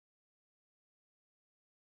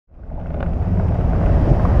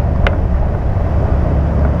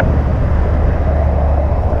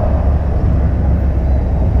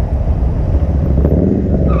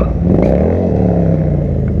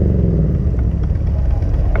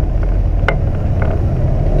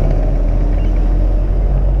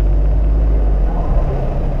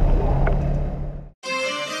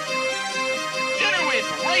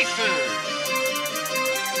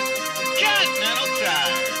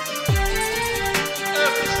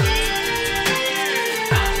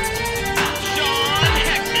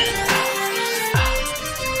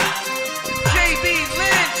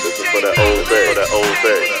that old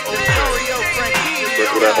bay. That's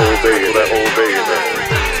what that old bay is. That old bay is.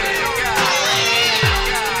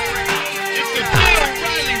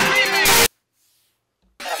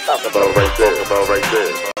 Talk about right there. Talk about right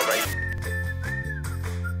there.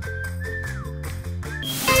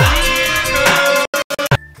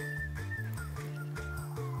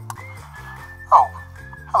 Oh,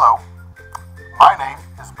 hello. My name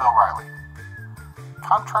is Bill Riley.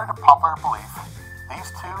 Contrary to popular belief, these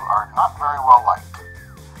two are not very well liked.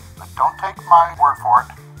 But don't take my word for it.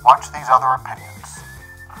 Watch these other opinions.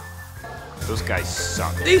 Those guys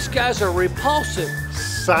suck. These guys are repulsive.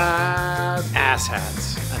 Sad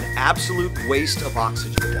asshats. An absolute waste of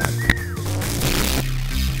oxygen, Dad.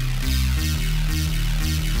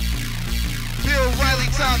 Bill Riley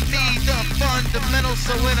taught me the fundamentals,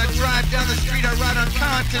 so when I drive down the street, I ride on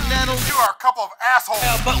Continental. You are a couple of assholes.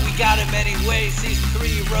 Yeah, but we got him anyways. These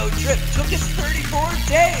 3 road trips took us 34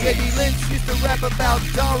 days. J.D. Lynch used to rap about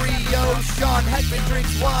Dario. Sean Heckman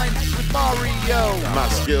drinks wine with Mario. My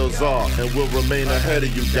skills are and will remain ahead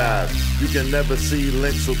of you guys. You can never see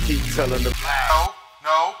Lynch, so keep telling them.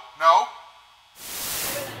 No.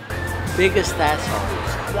 Biggest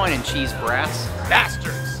assholes. Wine and cheese brats.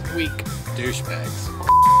 Bastards. Weak douchebags.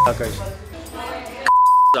 Suckers.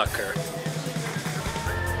 Sucker.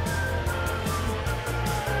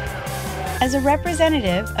 As a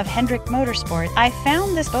representative of Hendrick Motorsport, I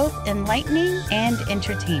found this both enlightening and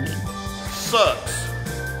entertaining. Sucks.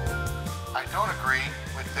 I don't agree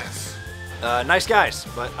with this. Nice guys,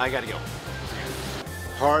 but I gotta go.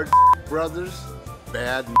 Hard brothers,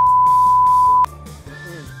 bad.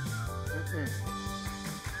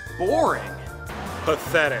 Boring.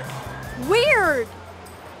 Pathetic. Weird!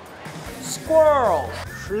 Squirrels.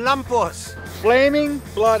 Schlampus. Flaming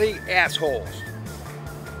bloody assholes.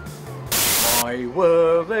 Why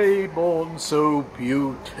were they born so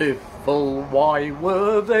beautiful? Why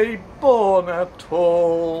were they born at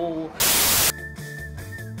all?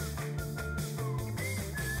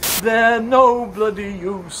 They're no bloody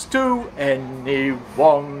use to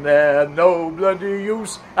anyone. They're no bloody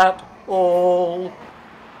use at all.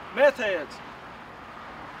 Meth heads.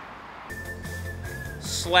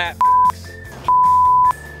 Slap.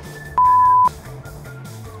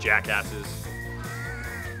 Jackasses.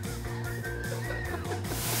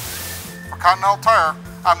 For Continental Tire,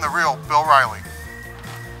 I'm the real Bill Riley.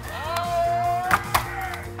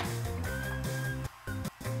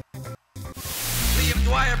 Liam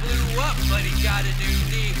Dwyer blew up, but he got a new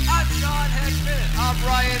knee. I'm Sean Heckman. I'm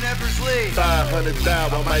Ryan Eversley. 500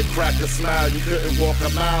 down, I might crack a smile. You couldn't walk a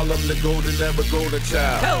mile. I'm the golden, never golden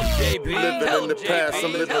child. Tell him, JB. Living Tell in the him, past, JB.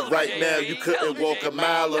 I'm living Tell him, right JB. now. You couldn't walk a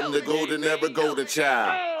mile. I'm the golden, never golden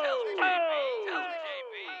child.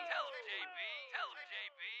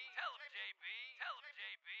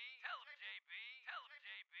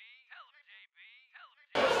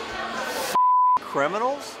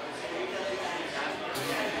 Criminals?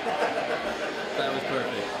 That was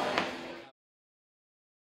perfect.